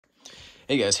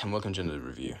Hey guys, and welcome to another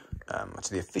review,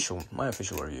 to my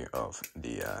official review of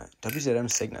the WZM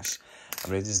Cygnus. I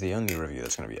believe this is the only review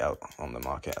that's going to be out on the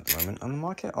market at the moment,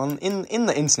 in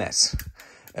the internet,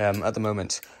 at the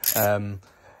moment. Yeah,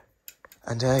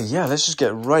 let's just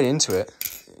get right into it.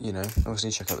 You know,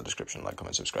 obviously check out the description, like,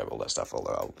 comment, subscribe, all that stuff,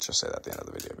 although I'll just say that at the end of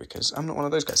the video because I'm not one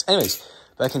of those guys. Anyways,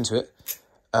 back into it.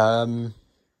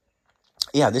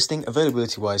 Yeah, this thing,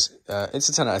 availability-wise, it's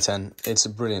a 10 out of 10. It's a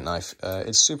brilliant knife.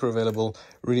 It's super available,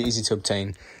 really easy to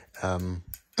obtain. You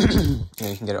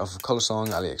can get it off of Balisong,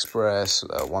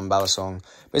 AliExpress, One Balisong,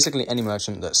 basically any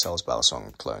merchant that sells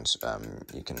Balisong clones.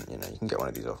 You can get one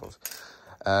of these off of.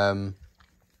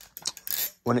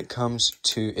 When it comes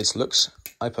to its looks,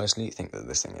 I personally think that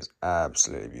this thing is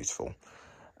absolutely beautiful.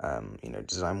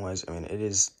 Design-wise, I mean,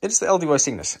 it's the LDY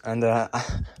Cygnus, and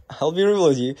I'll be real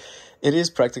with you, it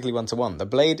is practically one-to-one. The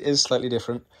blade is slightly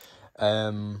different,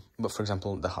 but for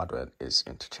example, the hardware is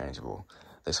interchangeable.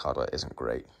 This hardware isn't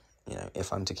great. You know,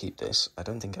 if I'm to keep this, I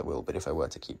don't think I will, but if I were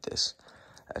to keep this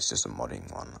as just a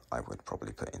modding one, I would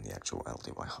probably put in the actual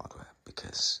LDY hardware,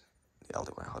 because the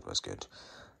LDY hardware is good.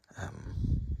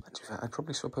 I'd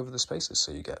probably swap over the spacers,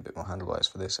 so you get a bit more handle bias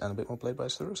for this and a bit more blade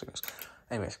bias for the real Cygnus.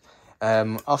 Anyways,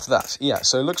 after that, yeah,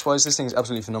 so looks-wise, this thing is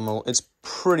absolutely phenomenal. It's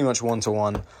pretty much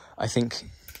one-to-one. I think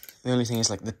the only thing is,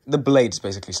 like, the blade's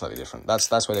basically slightly different. That's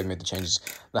why they've made the changes.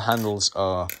 The handles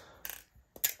are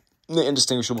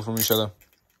indistinguishable from each other,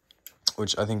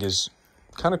 which I think is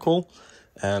kind of cool,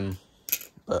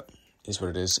 but is what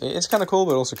it is. It's kind of cool,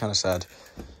 but also kind of sad,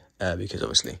 because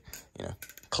obviously, you know,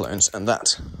 clones and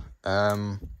that.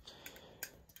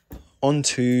 On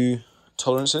to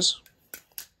tolerances.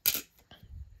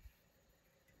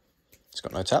 It's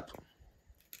got no tap.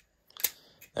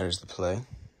 There is the play.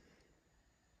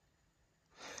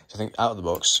 So I think out of the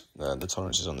box, the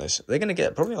tolerances on this, they're going to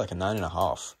get probably like a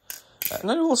 9.5. And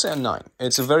I will say a 9.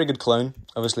 It's a very good clone.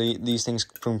 Obviously, these things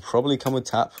can probably come with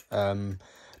tap.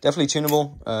 Definitely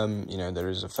tunable. There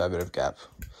is a fair bit of gap.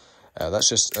 That's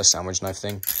just a sandwich knife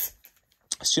thing.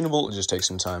 It's tunable, it just takes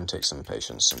some time, takes some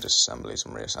patience, some disassembly,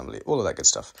 some reassembly, all of that good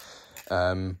stuff.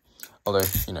 Although,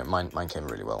 mine came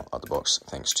really well out of the box,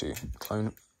 thanks to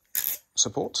clone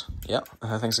support. Yeah,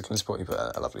 thanks to clone support, you put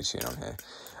a lovely tune on here.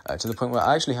 To the point where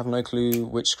I actually have no clue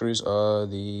which screws are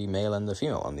the male and the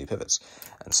female on the pivots.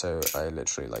 And so I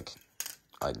literally,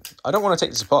 I don't want to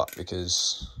take this apart,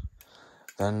 because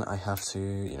then I have to,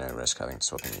 risk having to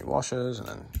swap in new washers, and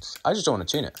then I just don't want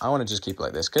to tune it. I want to just keep it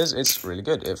like this, because it's really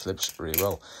good. It flips really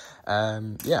well.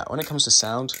 Yeah, when it comes to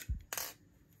sound,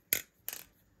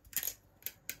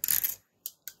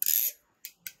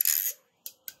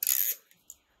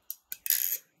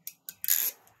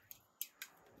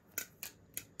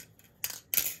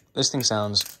 this thing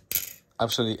sounds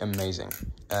absolutely amazing.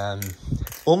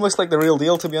 Almost like the real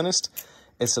deal, to be honest.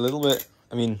 It's a little bit,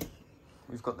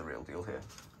 we've got the real deal here.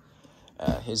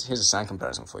 Here's a sound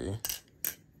comparison for you.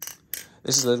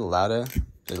 This is a little louder,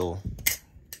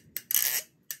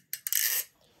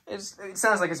 it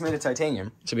sounds like it's made of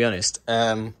titanium, to be honest.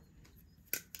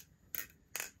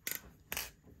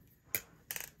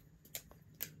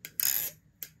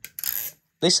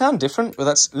 They sound different, but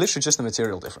that's literally just the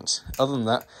material difference. Other than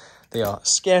that, they are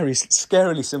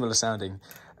scarily similar sounding.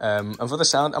 And for the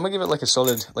sound, I'm gonna give it like a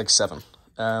solid 7.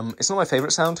 It's not my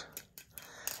favorite sound.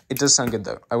 It does sound good,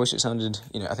 though. I wish it sounded,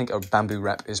 I think a bamboo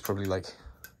rep is probably when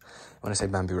I say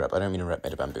bamboo rep, I don't mean a rep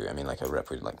made of bamboo. I mean like a rep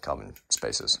with carbon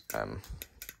spacers.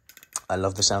 I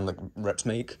love the sound that reps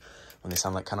make when they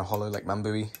sound kind of hollow, like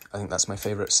bamboo-y. I think that's my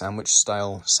favorite sandwich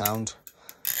style sound.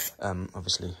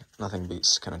 Obviously nothing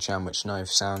beats kind of sandwich knife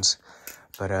sounds,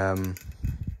 but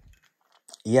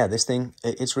yeah, this thing,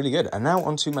 it's really good. And now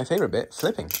on to my favorite bit,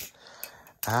 flipping.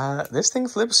 This thing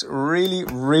flips really,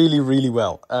 really, really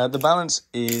well. The balance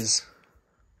is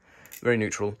very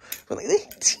neutral, but the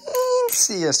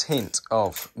teensiest hint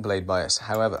of blade bias.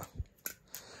 However,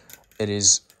 it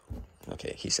is,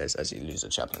 okay, he says as he loses a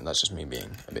chaplain. That's just me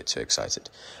being a bit too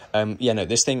excited. Yeah, no,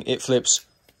 this thing, it flips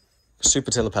super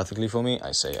telepathically for me.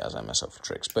 I say it as I mess up for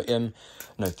tricks. But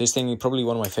no, this thing is probably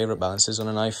one of my favorite balances on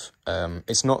a knife.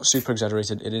 It's not super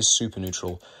exaggerated. It is super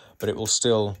neutral, but it will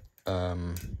still...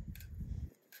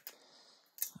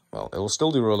 well, it will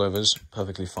still do rollovers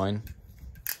perfectly fine,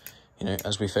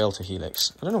 as we fail to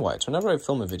helix. I don't know why, it's whenever I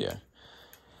film a video,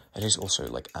 it is also,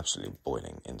 absolutely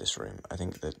boiling in this room. I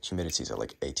think the humidities are,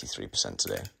 83%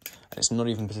 today, and it's not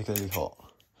even particularly hot.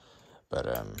 But,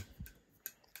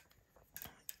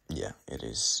 yeah, it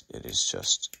is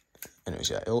just, anyways,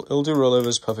 yeah, it'll do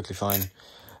rollovers perfectly fine.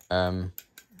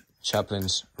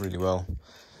 Chaplains, really well.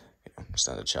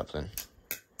 Standard chaplain.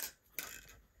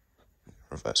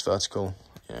 Reverse vertical.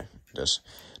 does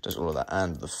all of that.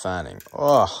 And the fanning,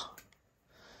 oh,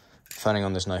 fanning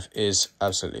on this knife is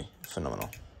absolutely phenomenal.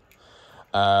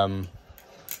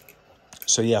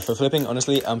 So yeah, for flipping,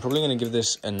 honestly, I'm probably going to give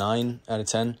this a 9 out of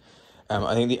 10.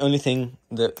 I think the only thing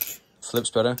that flips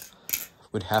better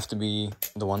would have to be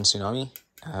the one Tsunami.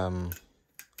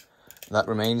 That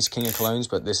remains king of clones,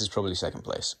 but this is probably second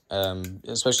place.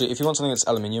 Especially if you want something that's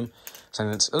aluminium,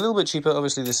 something that's a little bit cheaper.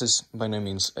 Obviously, this is by no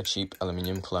means a cheap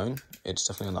aluminium clone. It's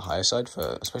definitely on the higher side,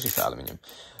 especially for aluminium.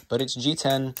 But it's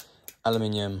G10,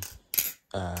 aluminium,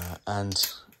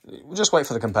 and we'll just wait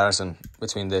for the comparison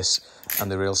between this and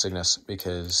the real Cygnus,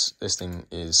 because this thing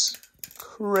is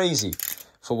crazy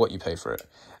for what you pay for it.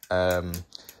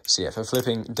 So yeah, for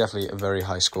flipping, definitely a very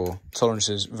high score.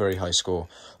 Tolerances, very high score.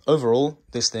 Overall,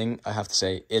 this thing, I have to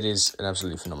say, it is an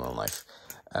absolutely phenomenal knife.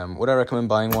 Would I recommend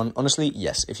buying one? Honestly,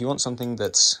 yes. If you want something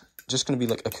that's just going to be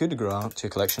like a coup de grace to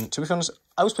your collection, to be honest,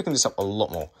 I was picking this up a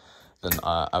lot more than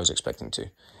I was expecting to.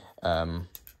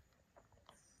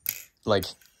 Like,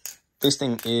 this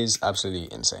thing is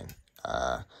absolutely insane.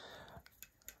 I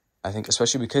think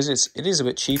especially because it is a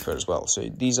bit cheaper as well. So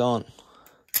these aren't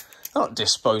not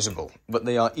disposable, but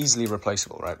they are easily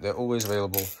replaceable, right? They're always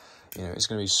available. You know, it's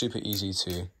going to be super easy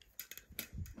to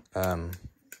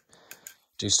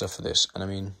do stuff for this. And I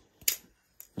mean,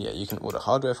 yeah, you can order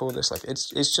hardware for this. Like, it's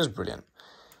just brilliant.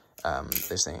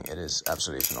 This thing, it is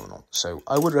absolutely phenomenal. So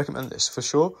I would recommend this for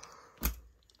sure.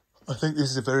 I think this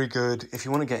is a very good, if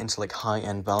you want to get into like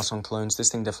high-end Balisong clones, this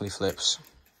thing definitely flips.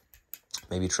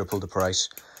 Maybe triple the price.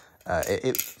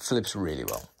 It flips really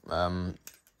well.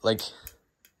 Like,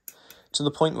 to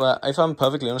the point where, if I'm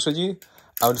perfectly honest with you,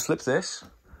 I would flip this,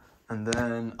 and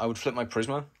then I would flip my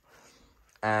Prisma,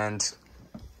 and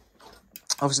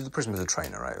obviously the Prisma is a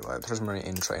trainer, right? Like, Prisma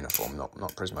in trainer form, not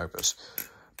Prisma Opus.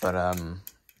 But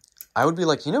I would be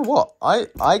like, you know what?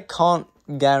 I can't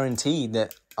guarantee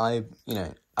that I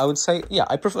would say, yeah,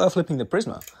 I prefer flipping the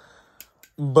Prisma,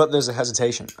 but there's a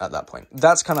hesitation at that point.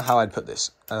 That's kind of how I'd put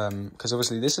this, because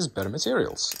obviously this is better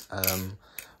materials.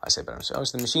 I say better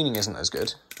materials. Obviously the machining isn't as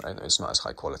good, right? It's not as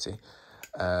high quality,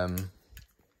 but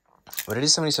it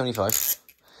is 70-75.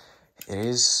 It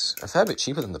is a fair bit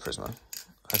cheaper than the Prisma.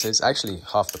 I'd say it's actually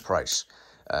half the price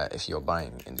if you're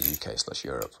buying in the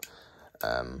UK/Europe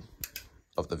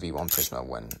of the V1 Prisma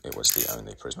when it was the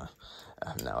only Prisma.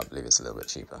 Now I believe it's a little bit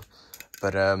cheaper.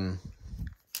 But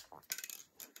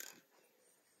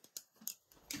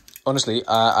honestly,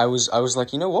 I was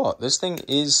like, you know what? This thing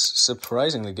is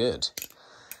surprisingly good.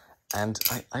 And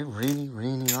I really,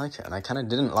 really like it. And I kind of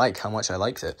didn't like how much I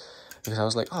liked it, because I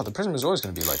was like, oh, the Prism is always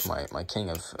going to be like my king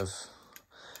of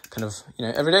kind of, you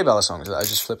know, everyday Balisongs that I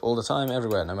just flip all the time,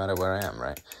 everywhere, no matter where I am,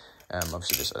 right?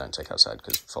 Obviously this I don't take outside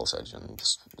because false edge and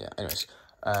just, yeah, anyways.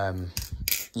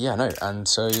 Yeah, no, and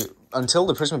so until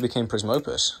the Prisma became Prism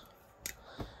Opus,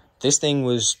 this thing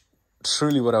was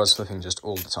truly what I was flipping just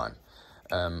all the time.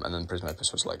 And then Prism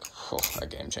Opus was like, oh, a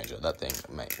game changer. That thing,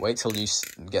 mate, wait till you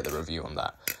get the review on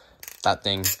that. That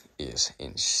thing is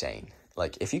insane.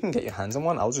 Like, if you can get your hands on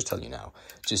one, I'll just tell you now,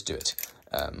 just do it.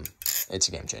 It's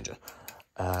a game changer.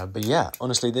 But yeah,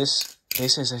 honestly, this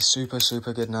is a super,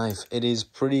 super good knife. It is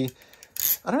pretty,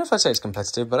 I don't know if I'd say it's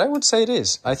competitive, but I would say it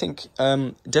is. I think,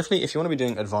 definitely, if you want to be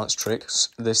doing advanced tricks,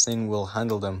 this thing will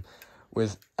handle them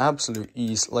with absolute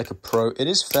ease, like a pro. It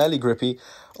is fairly grippy,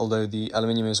 although the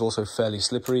aluminium is also fairly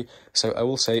slippery. So I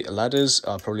will say ladders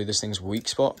are probably this thing's weak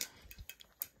spot.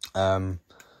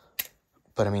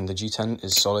 But I mean, the G10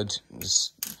 is solid.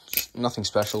 It's nothing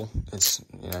special. It's,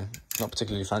 you know, not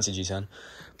particularly fancy G10,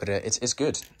 but it's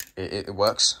good. It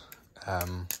works.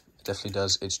 It definitely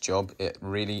does its job. It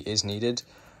really is needed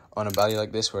on a body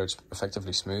like this, where it's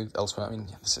effectively smooth. Elsewhere, I mean,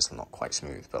 yeah, this is not quite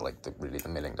smooth, but like really the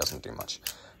milling doesn't do much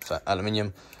for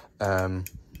aluminium. And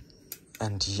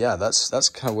yeah, that's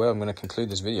kind of where I'm going to conclude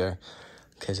this video,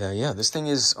 because yeah, this thing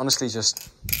is honestly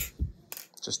just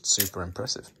super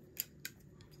impressive.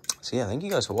 So yeah, thank you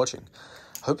guys for watching.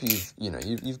 Hope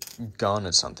you've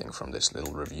garnered something from this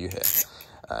little review here.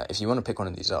 If you want to pick one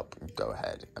of these up, go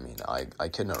ahead. I mean, I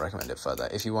could not recommend it further.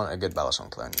 If you want a good Balisong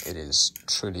clone, it is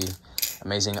truly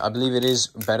amazing. I believe it is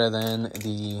better than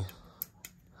the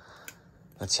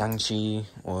Tiangqi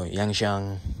or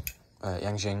Yangxiang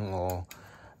or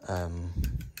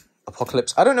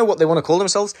Apocalypse. I don't know what they want to call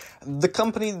themselves. The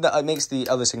company that makes the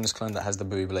other Cygnus clone that has the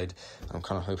buoy blade, I'm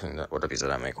kind of hoping that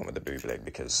WZM make one with the buoy blade,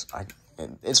 because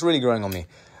it's really growing on me.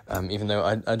 Even though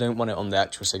I don't want it on the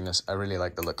actual Cygnus, I really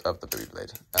like the look of the buoy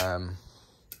blade.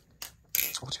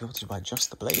 So to be able to buy just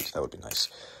the blade, that would be nice.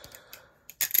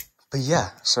 But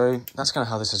yeah, so that's kind of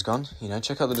how this has gone. You know,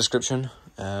 check out the description.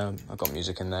 I've got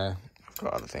music in there.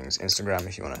 got other things. Instagram,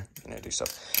 if you want to, do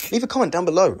stuff. Leave a comment down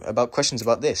below about questions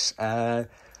about this.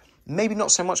 Maybe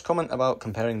not so much comment about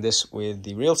comparing this with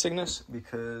the real Cygnus,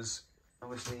 because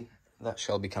obviously that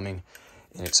shall be coming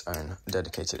in its own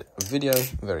dedicated video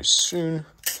very soon.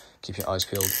 Keep your eyes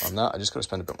peeled on that. I just got to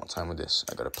spend a bit more time with this.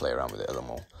 I got to play around with it a little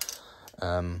more.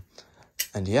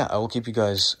 And yeah, I will keep you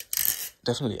guys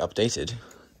definitely updated.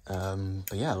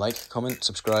 But yeah, like, comment,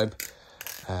 subscribe.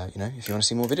 If you want to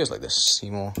see more videos like this,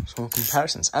 see more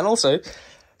comparisons. And also,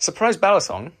 surprise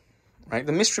Balisong, right?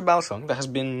 The mystery Balisong that has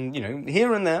been,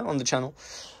 here and there on the channel,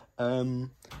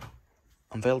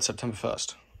 unveiled September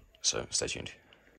 1st. So stay tuned.